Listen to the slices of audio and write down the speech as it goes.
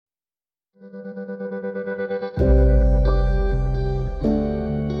Hi,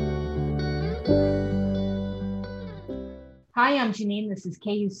 I'm Janine. This is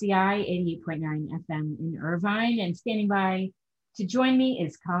KUCI 88.9 FM in Irvine, and standing by to join me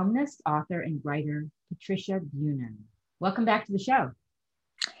is columnist, author, and writer Patricia Bunin. Welcome back to the show.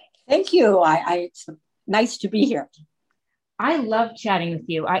 Thank you. It's nice to be here. I love chatting with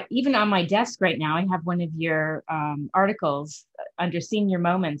you. Even on my desk right now, I have one of your articles under Senior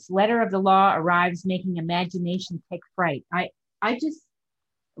Moments. Letter of the Law arrives, making imagination take fright. I just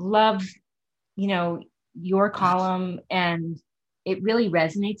love, your column, and it really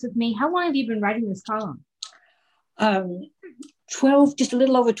resonates with me. How long have you been writing this column? 12, just a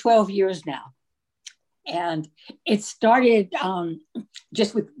little over 12 years now. And it started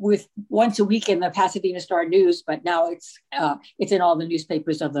just with once a week in the Pasadena Star News, but now it's in all the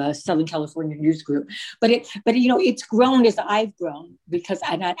newspapers of the Southern California News Group. But it's grown as I've grown because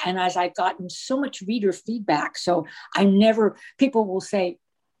and as I've gotten so much reader feedback. So people will say,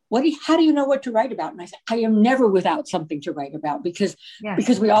 how do you know what to write about? And I say, I am never without something to write about because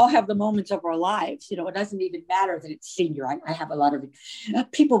we all have the moments of our lives. It doesn't even matter that it's senior. I have a lot of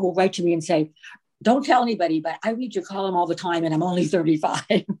people will write to me and say, don't tell anybody, but I read your column all the time and I'm only 35.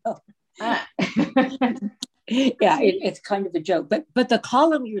 Yeah, it's kind of a joke. But the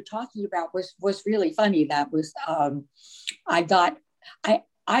column you're talking about was really funny. That was,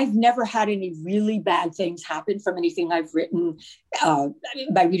 I've never had any really bad things happen from anything I've written.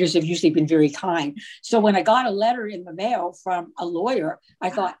 My readers have usually been very kind. So when I got a letter in the mail from a lawyer, I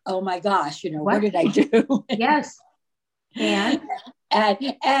thought, oh my gosh, what did I do? Yes. And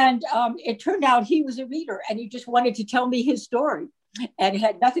it turned out he was a reader and he just wanted to tell me his story. And it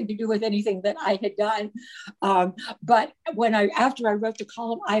had nothing to do with anything that I had done. But after I wrote the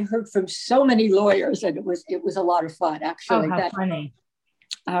column, I heard from so many lawyers, and it was a lot of fun, actually. Oh, how funny.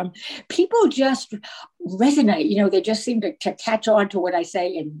 People just resonate, they just seem to catch on to what I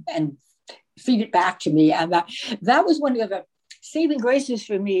say and feed it back to me. And that was one of the saving graces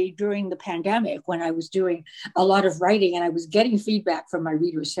for me during the pandemic when I was doing a lot of writing and I was getting feedback from my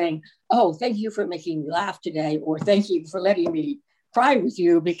readers saying, oh, thank you for making me laugh today, or thank you for letting me cry with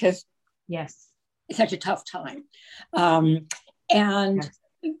you because yes, it's such a tough time. There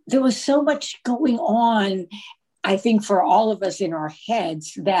was so much going on, I think, for all of us in our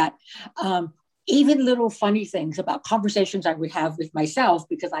heads that even little funny things about conversations I would have with myself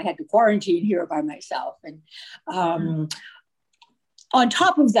because I had to quarantine here by myself. And on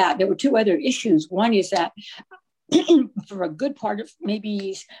top of that, there were two other issues. One is that for a good part of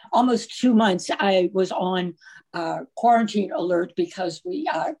maybe almost 2 months, I was on quarantine alert because we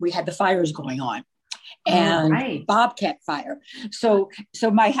had the fires going on. And Bobcat fire. So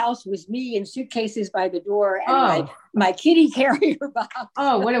my house was me in suitcases by the door and my kitty carrier box.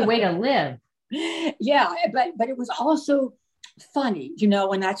 Oh, what a way to live. Yeah, but it was also funny,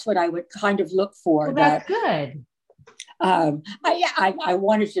 and that's what I would kind of look for. Well, that's good. I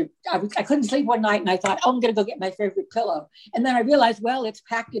wanted to, I couldn't sleep one night and I thought, I'm going to go get my favorite pillow. And then I realized, well, it's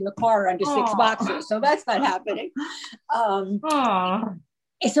packed in the car under 6 boxes. So that's not happening. So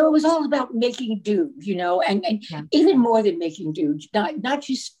it was all about making do, and even more than making do, not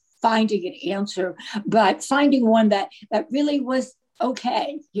just finding an answer, but finding one that really was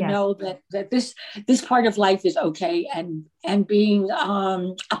okay, that this part of life is okay, and being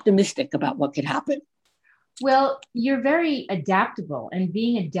optimistic about what could happen. Well, you're very adaptable, and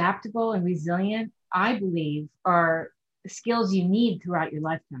being adaptable and resilient, I believe, are skills you need throughout your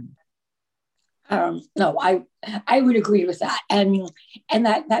lifetime. No, I would agree with that. And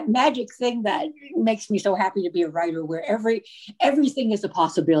that magic thing that makes me so happy to be a writer, where everything is a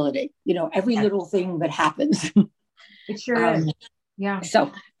possibility, every little thing that happens. It sure is. Yeah.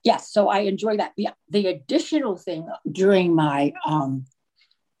 So, yes. So I enjoy that. The additional thing during the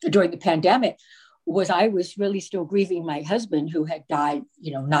pandemic was I was really still grieving my husband who had died,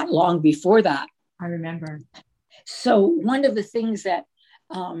 not long before that. I remember. So one of the things that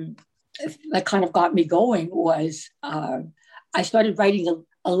kind of got me going was I started writing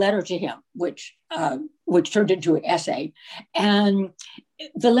a letter to him, which turned into an essay. And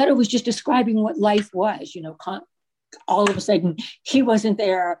the letter was just describing what life was, all of a sudden he wasn't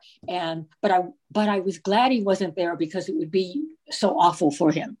there. But I was glad he wasn't there because it would be so awful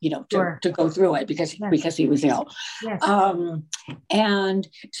for him, to go through it because he was ill. Yes. And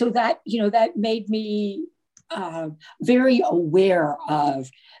so that made me very aware of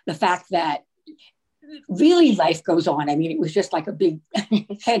the fact that really life goes on. I mean, it was just like a big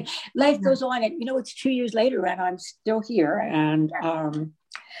head. Life goes on, and it's 2 years later, and I'm still here,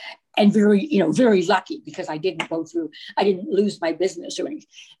 and very, very lucky because I didn't lose my business or anything.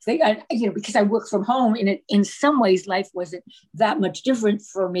 Because I work from home, and in some ways, life wasn't that much different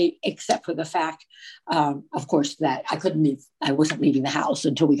for me, except for the fact, of course, that I wasn't leaving the house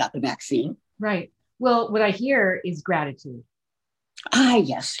until we got the vaccine. Right. Well, what I hear is gratitude.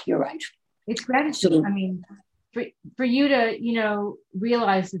 Yes, you're right. It's gratitude. So, I mean, for you to,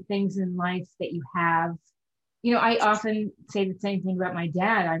 realize the things in life that you have. I often say the same thing about my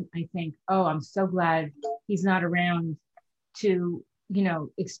dad. I think, oh, I'm so glad he's not around to,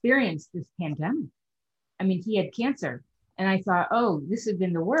 experience this pandemic. I mean, he had cancer, and I thought, oh, this would have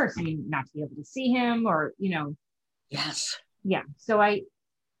been the worst. I mean, not to be able to see him or, Yes. Yeah. So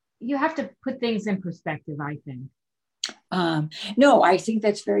you have to put things in perspective, I think. No, I think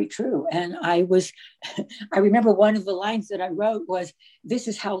that's very true. And I remember one of the lines that I wrote was, "This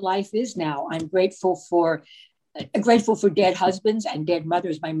is how life is now. I'm grateful for dead husbands and dead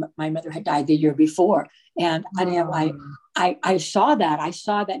mothers." My mother had died the year before. And I saw that. I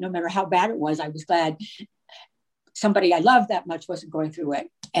saw that no matter how bad it was, I was glad somebody I loved that much wasn't going through it.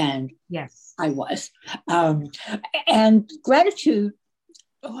 And yes, I was. And gratitude,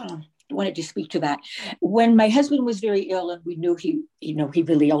 I wanted to speak to that. When my husband was very ill and we knew he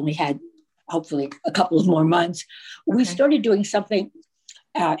really only had hopefully a couple of more months, we started doing something.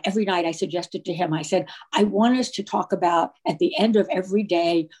 Every night I suggested to him, I said, I want us to talk about at the end of every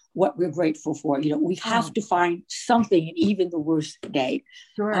day what we're grateful for. We have to find something in even the worst day.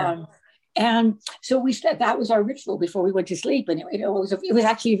 Sure. And so that was our ritual before we went to sleep. And it was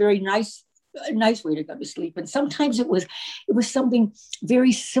actually a very nice way to go to sleep. And sometimes it was something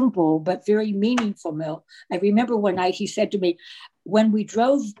very simple, but very meaningful, Mil. I remember one night he said to me, when we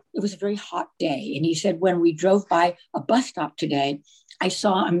drove, it was a very hot day. And he said, when we drove by a bus stop today, I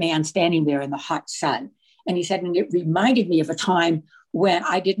saw a man standing there in the hot sun. And he said, and it reminded me of a time when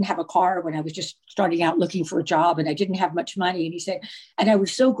I didn't have a car, when I was just starting out looking for a job and I didn't have much money. And he said, and I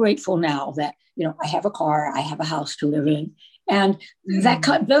was so grateful now that, I have a car, I have a house to live in. And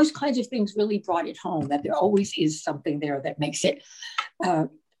those kinds of things really brought it home, that there always is something there that makes it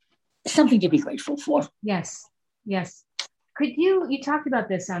something to be grateful for. Yes. Yes. Could you talked about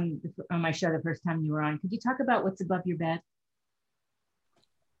this on my show the first time you were on. Could you talk about what's above your bed?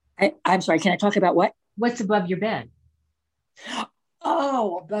 I'm sorry, can I talk about what? What's above your bed?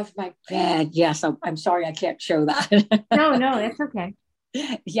 Oh, above my bed. Yes. I'm sorry, I can't show that. No, that's okay.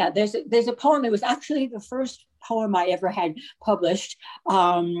 Yeah, there's a poem. It was actually the first poem I ever had published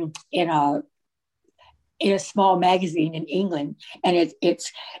in a small magazine in England, and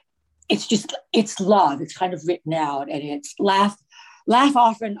it's love. It's kind of written out, and it's laugh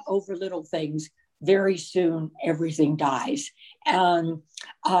often over little things. Very soon, everything dies. And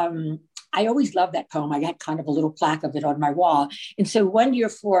I always loved that poem. I had kind of a little plaque of it on my wall. And so one year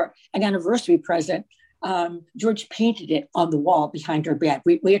for an anniversary present, George painted it on the wall behind our bed.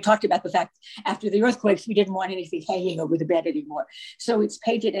 We had talked about the fact after the earthquakes, we didn't want anything hanging over the bed anymore. So it's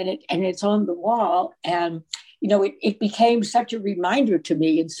painted and it's on the wall. And, it became such a reminder to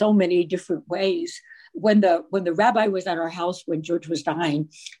me in so many different ways. When the rabbi was at our house when George was dying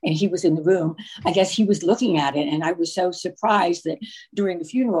and he was in the room, I guess he was looking at it. And I was so surprised that during the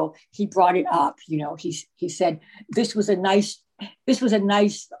funeral, he brought it up. He said, this was a nice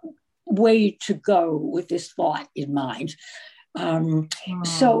way to go with this thought in mind.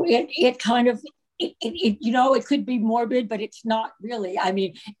 So it kind of, it could be morbid, but it's not really. I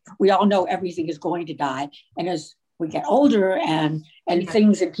mean, we all know everything is going to die. And as we get older and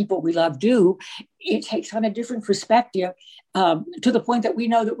things and people we love do, it takes on a different perspective to the point that we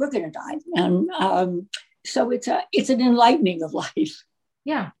know that we're going to die. And so it's an enlightening of life.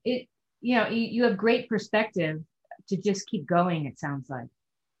 Yeah. You have great perspective to just keep going, it sounds like.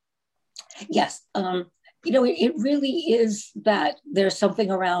 Yes. It really is that there's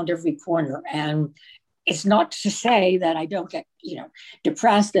something around every corner. And it's not to say that I don't get,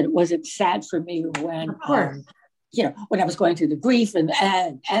 depressed, that it wasn't sad for me when, when I was going through the grief and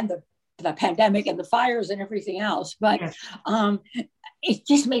the pandemic and the fires and everything else. But it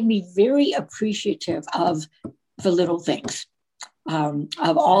just made me very appreciative of the little things,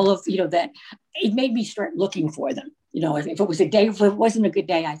 of all of, that it made me start looking for them. If it was if it wasn't a good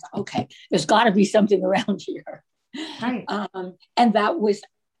day, I thought, okay, there's got to be something around here. Right. And that was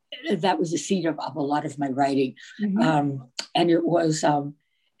the seed of a lot of my writing. Mm-hmm. And it was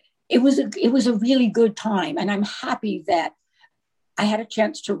a really good time. And I'm happy that I had a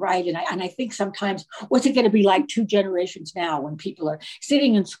chance to write. And I think sometimes, what's it going to be like 2 generations now when people are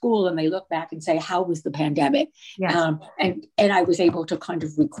sitting in school and they look back and say, how was the pandemic? Yes. And I was able to kind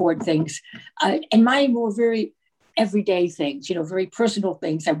of record things. And mine were very everyday things, very personal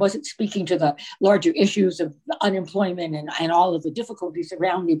things. I wasn't speaking to the larger issues of unemployment and all of the difficulties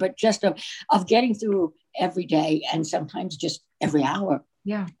around me, but just of getting through every day and sometimes just every hour.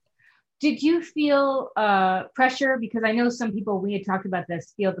 Yeah. Did you feel pressure? Because I know some people, we had talked about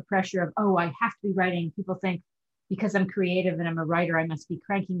this, feel the pressure of, oh, I have to be writing. People think because I'm creative and I'm a writer, I must be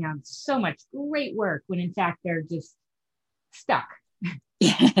cranking out so much great work when in fact they're just stuck.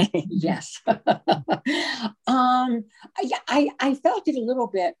 Yes. I felt it a little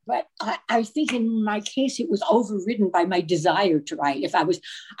bit, but I think in my case, it was overridden by my desire to write. I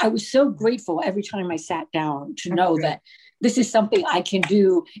was so grateful every time I sat down to know that this is something I can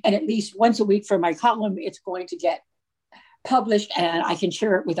do. And at least once a week for my column, it's going to get published and I can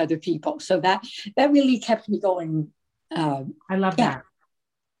share it with other people. So that really kept me going. I love that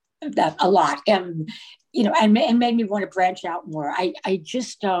a lot. And made me want to branch out more. I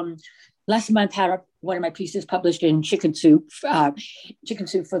just last month had one of my pieces published in Chicken Soup for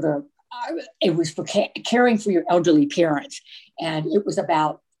the, it was for caring for your elderly parents. And it was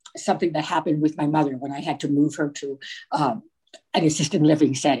about something that happened with my mother when I had to move her to an assisted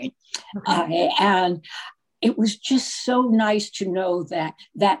living setting. Okay. And it was just so nice to know that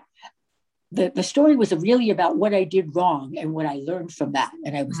the story was really about what I did wrong and what I learned from that.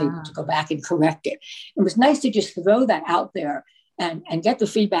 And I was able to go back and correct it. It was nice to just throw that out there and get the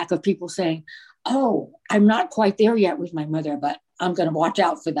feedback of people saying, oh, I'm not quite there yet with my mother, but I'm going to watch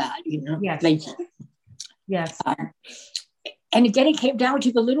out for that. Yes. Thank you. Yes. And again, it came down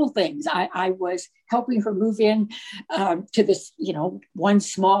to the little things. I was helping her move in to this, one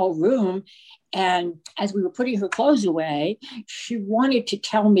small room. And as we were putting her clothes away, she wanted to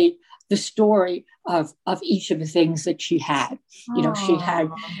tell me the story of each of the things that she had.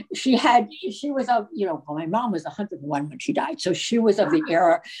 She was of, my mom was 101 when she died. So she was of the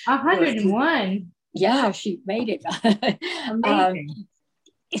era. 101? Yeah, she made it. Amazing.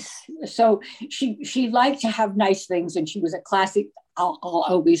 So she liked to have nice things, and she was a classic. I'll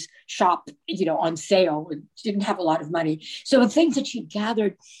always shop, on sale, and didn't have a lot of money. So the things that she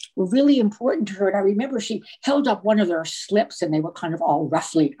gathered were really important to her. And I remember she held up one of their slips, and they were kind of all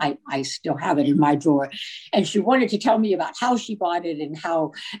roughly. I still have it in my drawer, and she wanted to tell me about how she bought it and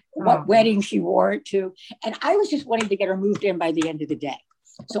what wedding she wore it to. And I was just wanting to get her moved in by the end of the day.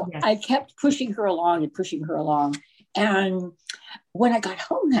 So yes. I kept pushing her along. And when I got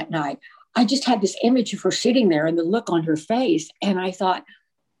home that night, I just had this image of her sitting there and the look on her face. And I thought,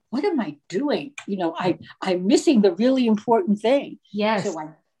 what am I doing? I'm missing the really important thing. Yes. So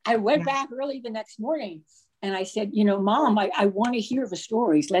I went back early the next morning and I said, Mom, I want to hear the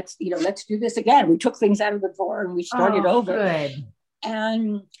stories. Let's do this again. We took things out of the drawer and we started over. Good.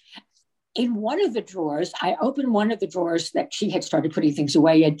 And in one of the drawers, I opened one of the drawers that she had started putting things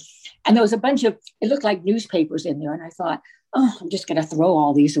away in. And there was a bunch of, it looked like newspapers in there. And I thought, oh, I'm just going to throw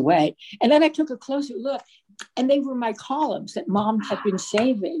all these away. And then I took a closer look, and they were my columns that Mom had been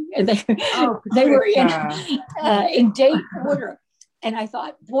saving. And they were in date order. And I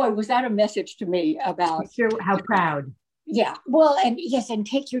thought, boy, was that a message to me about how proud. Yeah. Well, and yes, and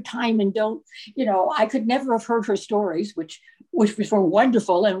take your time and don't, I could never have heard her stories, which were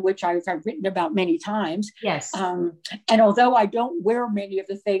wonderful and which I've written about many times. Yes. And although I don't wear many of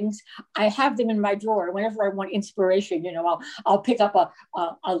the things, I have them in my drawer. Whenever I want inspiration, I'll pick up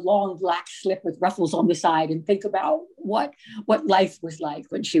a long black slip with ruffles on the side and think about what life was like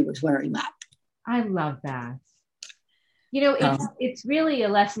when she was wearing that. I love that. It's really a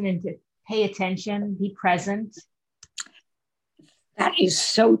lesson in to pay attention, be present. That is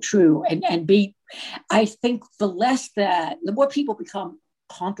so true. And I think the more people become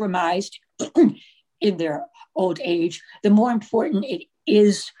compromised in their old age, the more important it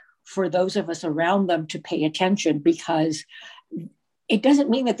is for those of us around them to pay attention, because it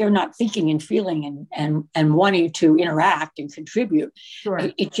doesn't mean that they're not thinking and feeling and wanting to interact and contribute. Sure.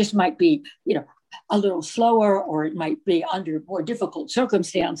 It just might be, a little slower, or it might be under more difficult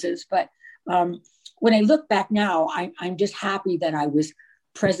circumstances. But when I look back now, I'm just happy that I was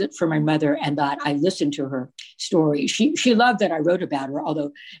present for my mother and that I listened to her story. She loved that I wrote about her,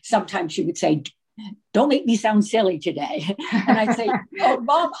 although sometimes she would say, don't make me sound silly today. And I'd say, oh,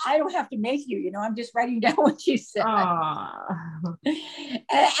 Mom, I don't have to make you, I'm just writing down what you said.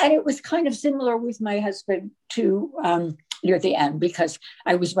 And it was kind of similar with my husband too, near the end, because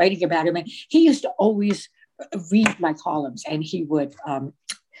I was writing about him, and he used to always read my columns, and he would,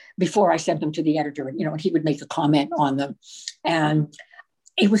 before I sent them to the editor, and he would make a comment on them. And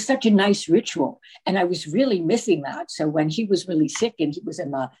it was such a nice ritual. And I was really missing that. So when he was really sick and he was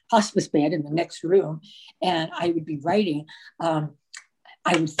in the hospice bed in the next room, and I would be writing, I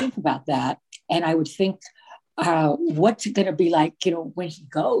would think about that. And I would think what's it going to be like, when he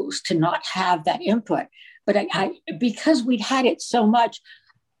goes, to not have that input. But I because we'd had it so much,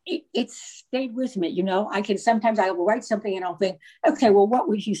 it stayed with me. I can sometimes I will write something and I'll think, okay, well, what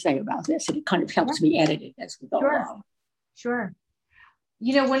would he say about this? And it kind of helps me edit it as we go along. Sure.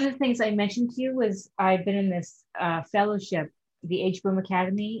 One of the things I mentioned to you was I've been in this fellowship, the H. Boom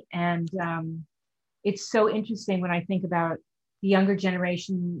Academy, and it's so interesting when I think about the younger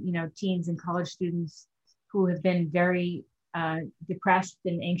generation, teens and college students who have been very depressed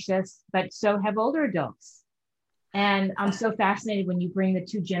and anxious, but so have older adults. And I'm so fascinated when you bring the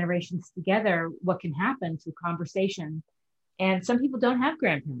two generations together, what can happen through conversation. And some people don't have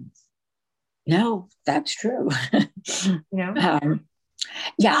grandparents. No, that's true.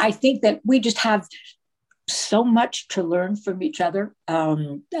 Yeah, I think that we just have so much to learn from each other as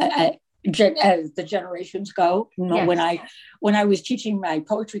the generations go. Yes. When I was teaching my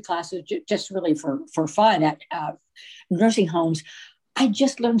poetry classes, just really for fun at nursing homes, I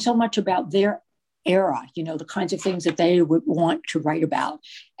just learned so much about their era, the kinds of things that they would want to write about.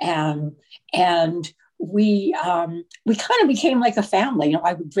 And we kind of became like a family.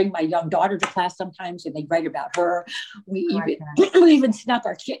 I would bring my young daughter to class sometimes and they'd write about her. We even snuck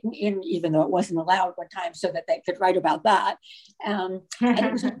our kitten in, even though it wasn't allowed one time, so that they could write about that. And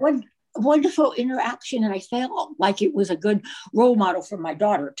it was one wonderful interaction. And I felt like it was a good role model for my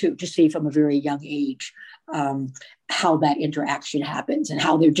daughter too, to see from a very young age how that interaction happens and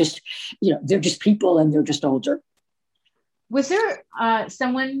how they're just people and they're just older. Was there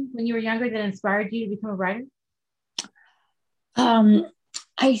someone when you were younger that inspired you to become a writer?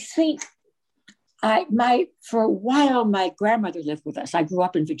 I think for a while, my grandmother lived with us. I grew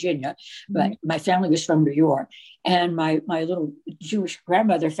up in Virginia, but my family was from New York. And my little Jewish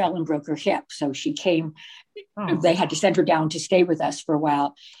grandmother fell and broke her hip. So she came, they had to send her down to stay with us for a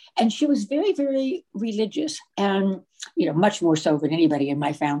while. And she was very, very religious and, much more so than anybody in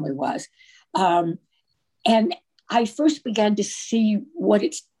my family was. And I first began to see what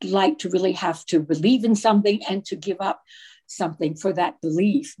it's like to really have to believe in something and to give up something for that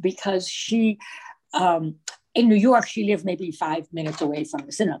belief, because she, in New York, she lived maybe 5 minutes away from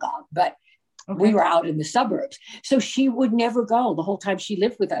the synagogue, but we were out in the suburbs. So she would never go. The whole time she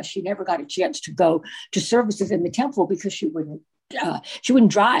lived with us, she never got a chance to go to services in the temple because she wouldn't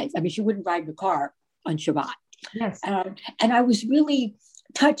drive. I mean, she wouldn't ride the car on Shabbat. Yes. And I was really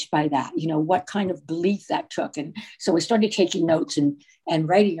touched by that, what kind of belief that took. And so I started taking notes and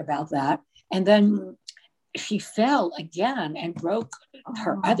writing about that. And then she fell again and broke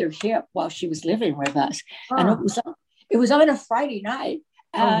her other hip while she was living with us. And it was on a Friday night.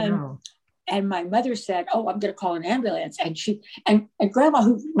 And my mother said, I'm going to call an ambulance. And my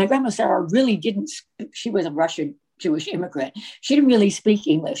grandma Sarah really didn't, she was a Russian Jewish immigrant. She didn't really speak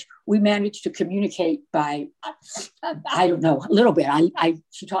English. We managed to communicate by, I don't know, a little bit.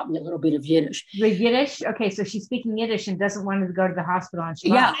 She taught me a little bit of Yiddish. With Yiddish? Okay, so she's speaking Yiddish and doesn't want to go to the hospital on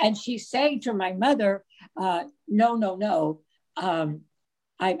Shabbat. Yeah, and she's saying to my mother, no.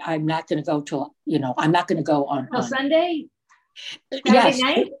 I'm not going to go till, I'm not going to go on Sunday? Yes.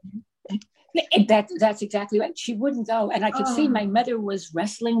 Night? That's exactly right. She wouldn't go. And I could see my mother was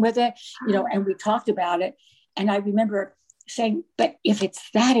wrestling with it, and we talked about it. And I remember saying, but if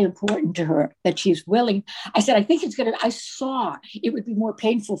it's that important to her that she's willing, I said, I saw it would be more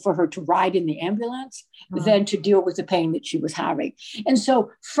painful for her to ride in the ambulance than to deal with the pain that she was having. And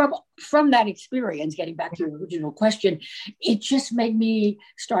so from that experience, getting back to your original question, it just made me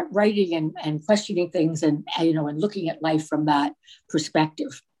start writing and questioning things and looking at life from that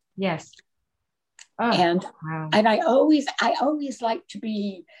perspective. Yes. And I always like to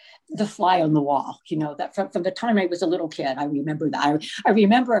be the fly on the wall, that from the time I was a little kid, I remember that. I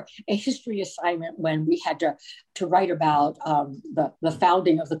remember a history assignment when we had to write about the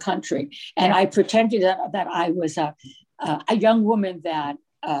founding of the country. And I pretended that I was a young woman that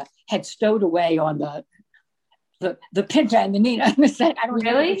had stowed away on the Pinta and the Nina. I don't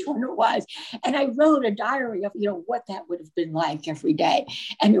remember which one it was. And I wrote a diary of, what that would have been like every day.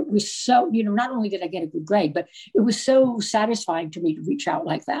 And it was so, not only did I get a good grade, but it was so satisfying to me to reach out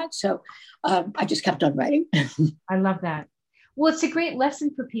like that. So I just kept on writing. I love that. Well, it's a great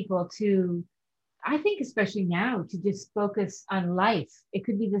lesson for people to, I think, especially now, to just focus on life. It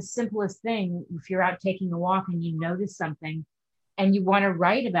could be the simplest thing. If you're out taking a walk and you notice something and you want to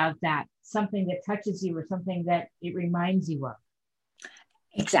write about that, something that touches you or something that it reminds you of.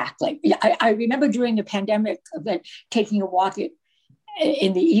 Exactly. Yeah, I remember during the pandemic that taking a walk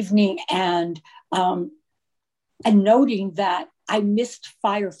in the evening and noting that I missed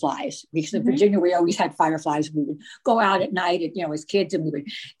fireflies, because in Virginia, we always had fireflies. We would go out at night, and, as kids, and we would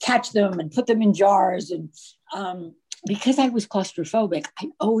catch them and put them in jars. And because I was claustrophobic, I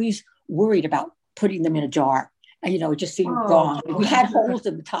always worried about putting them in a jar. It just seemed wrong. We had holes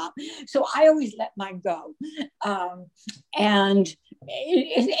in the top. So I always let mine go. And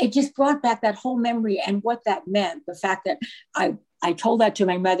it just brought back that whole memory and what that meant. The fact that I told that to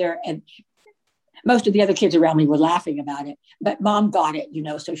my mother, and most of the other kids around me were laughing about it, but Mom got it,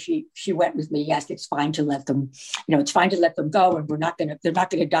 so she went with me. Yes, it's fine to let them, it's fine to let them go, and they're not going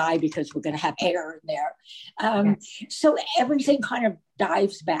to die because we're going to have air in there. So everything kind of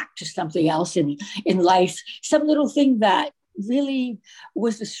dives back to something else in life, some little thing that really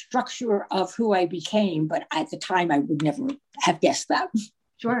was the structure of who I became. But at the time, I would never have guessed that.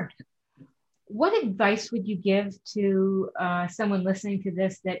 Sure. What advice would you give to someone listening to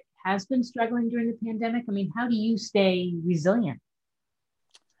this that has been struggling during the pandemic? I mean, how do you stay resilient?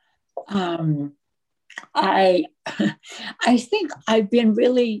 I think I've been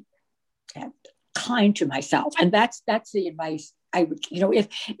really kind to myself, and that's the advice I would.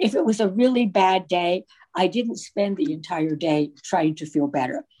 If it was a really bad day, I didn't spend the entire day trying to feel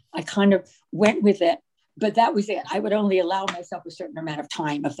better. I kind of went with it. But that was it. I would only allow myself a certain amount of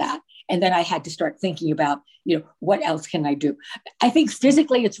time of that. And then I had to start thinking about, what else can I do? I think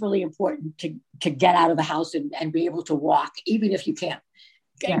physically it's really important to get out of the house and be able to walk, even if you can't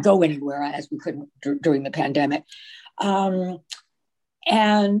go anywhere, as we couldn't during the pandemic. And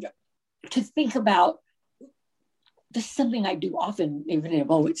to think about, this is something I do often, even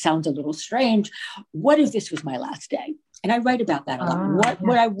though it sounds a little strange. What if this was my last day? And I write about that a lot.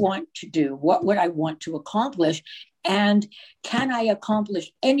 What I want to do? What would I want to accomplish? And can I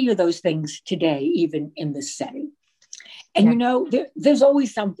accomplish any of those things today, even in this setting? And, there's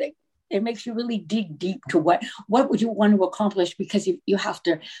always something. It makes you really dig deep to what would you want to accomplish, because you have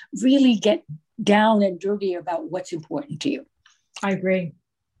to really get down and dirty about what's important to you. I agree.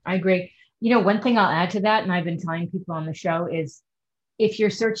 One thing I'll add to that, and I've been telling people on the show, is if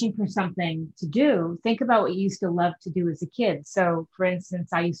you're searching for something to do, think about what you used to love to do as a kid. So, for instance,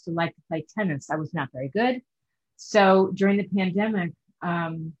 I used to like to play tennis. I was not very good. So during the pandemic,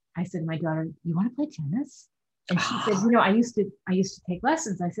 I said to my daughter, "You want to play tennis?" And she said, "I used to take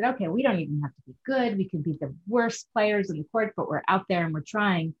lessons." I said, "Okay, we don't even have to be good. We can be the worst players in the court, but we're out there and we're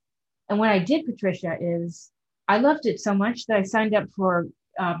trying." And what I did, Patricia, is I loved it so much that I signed up for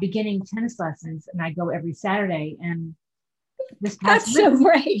beginning tennis lessons, and I go every Saturday. And this past That's so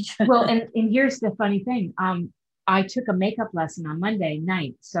great. Well, and here's the funny thing. I took a makeup lesson on Monday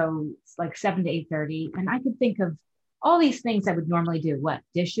night. So it's like 7 to 8:30. And I could think of all these things I would normally do. What?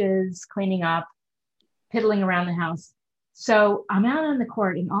 Dishes, cleaning up, piddling around the house. So I'm out on the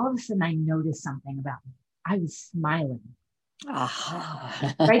court, and all of a sudden I noticed something about me. I was smiling.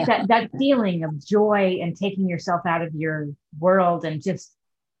 Right? That feeling of joy and taking yourself out of your world, and just,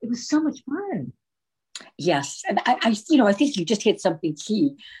 it was so much fun. Yes. And I think you just hit something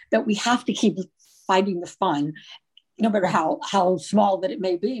key, that we have to keep finding the fun, no matter how small that it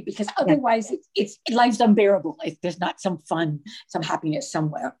may be, because otherwise it's life's unbearable if there's not some fun, some happiness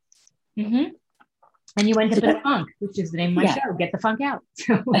somewhere. Mm-hmm. And you end up in a funk, which is the name of my show, Get the Funk Out.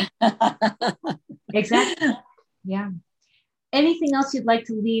 Exactly. Yeah. Anything else you'd like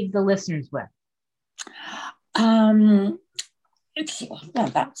to leave the listeners with?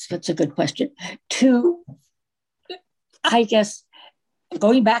 That's a good question. I guess,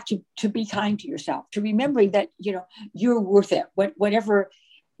 going back to be kind to yourself, to remembering that, you're worth it.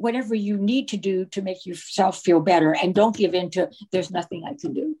 Whatever you need to do to make yourself feel better, and don't give in to, there's nothing I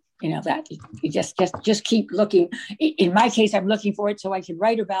can do. That you just keep looking. In my case, I'm looking for it so I can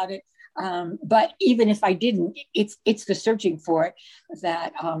write about it. But even if I didn't, it's the searching for it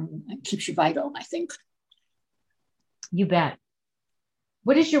that keeps you vital, I think. You bet.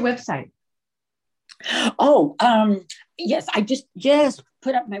 What is your website? Yes, I just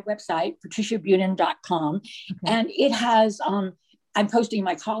put up my website, patriciabunin.com. Okay. And it has, I'm posting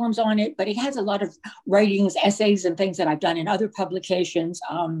my columns on it, but it has a lot of writings, essays, and things that I've done in other publications.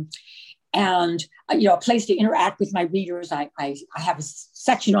 And a place to interact with my readers. I have a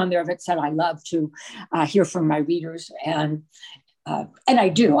section on there that said I love to hear from my readers, and I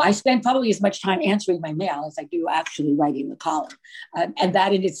do. I spend probably as much time answering my mail as I do actually writing the column, and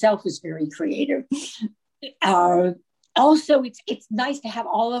that in itself is very creative. Also, it's nice to have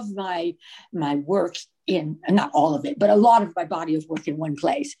all of my work in, not all of it, but a lot of my body of work in one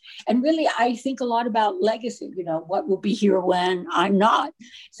place. And really, I think a lot about legacy, what will be here when I'm not.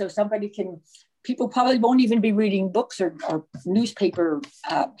 So people probably won't even be reading books or newspaper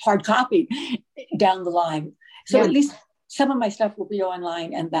hard copy down the line. So at least some of my stuff will be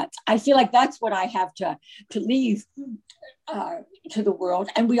online, and I feel like that's what I have to leave to the world.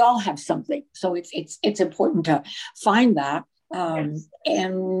 And we all have something, so it's important to find that and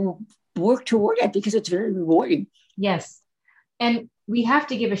work toward it, because it's very rewarding. Yes, and we have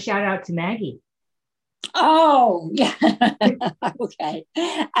to give a shout out to Maggie. Oh, yeah. Okay,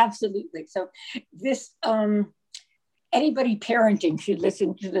 absolutely. So this, anybody parenting should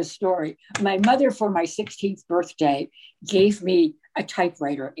listen to this story. My mother, for my 16th birthday, gave me a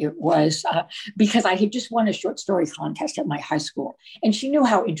typewriter. It was because I had just won a short story contest at my high school, and she knew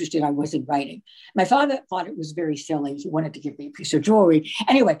how interested I was in writing. My father thought it was very silly. He wanted to give me a piece of jewelry.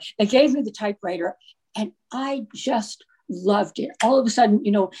 Anyway, they gave me the typewriter, and I just loved it. All of a sudden,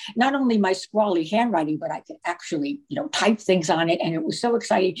 not only my scrawly handwriting, but I could actually, type things on it. And it was so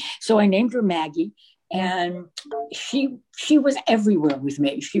exciting. So I named her Maggie, and she was everywhere with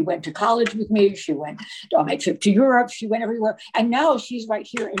me. She went to college with me. She went on my trip to Europe. She went everywhere. And now she's right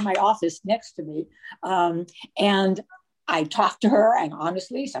here in my office next to me. And I talk to her, and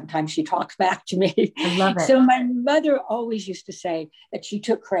honestly, sometimes she talks back to me. I love it. So my mother always used to say that she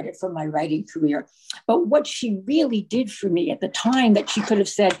took credit for my writing career. But what she really did for me at the time, that she could have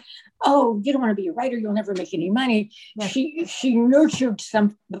said, oh, you don't want to be a writer, you'll never make any money. Yes. She nurtured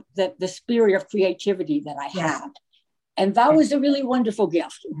the spirit of creativity that I had. And that was a really wonderful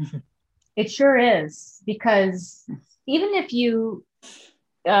gift. It sure is, because even if you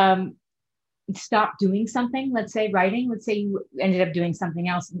stop doing something, let's say writing, let's say you ended up doing something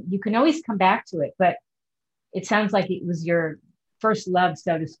else, you can always come back to it. But it sounds like it was your first love,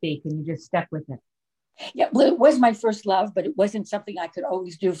 so to speak, and you just stuck with it. Yeah, well, it was my first love, but it wasn't something I could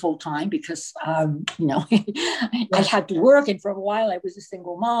always do full time because, I had to work. And for a while I was a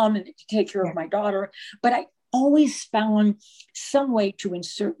single mom and to take care of my daughter. But I always found some way to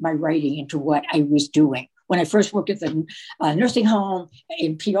insert my writing into what I was doing. When I first worked at the nursing home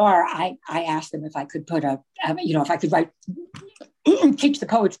in PR, I asked them if I could put if I could teach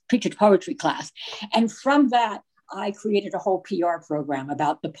a poetry class. And from that, I created a whole PR program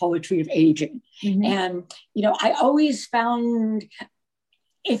about the poetry of aging. Mm-hmm. And, I always found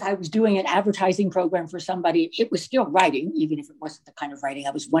if I was doing an advertising program for somebody, it was still writing, even if it wasn't the kind of writing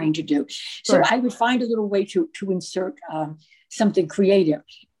I was wanting to do. Sure. So I would find a little way to insert something creative.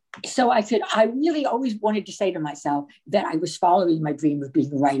 So I really always wanted to say to myself that I was following my dream of being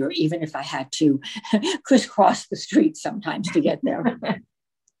a writer, even if I had to crisscross the streets sometimes to get there.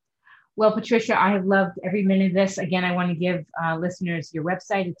 Well, Patricia, I have loved every minute of this. Again, I want to give listeners your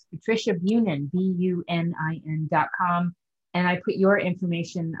website. It's Patricia Bunin, BUNIN.com. And I put your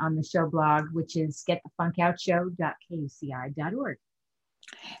information on the show blog, which is getthefunkoutshow.kuci.org.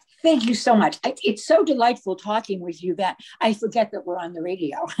 Thank you so much. It's so delightful talking with you that I forget that we're on the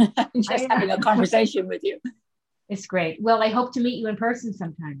radio. Just having a conversation with you. It's great. Well, I hope to meet you in person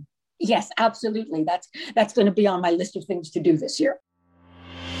sometime. Yes, absolutely. That's going to be on my list of things to do this year.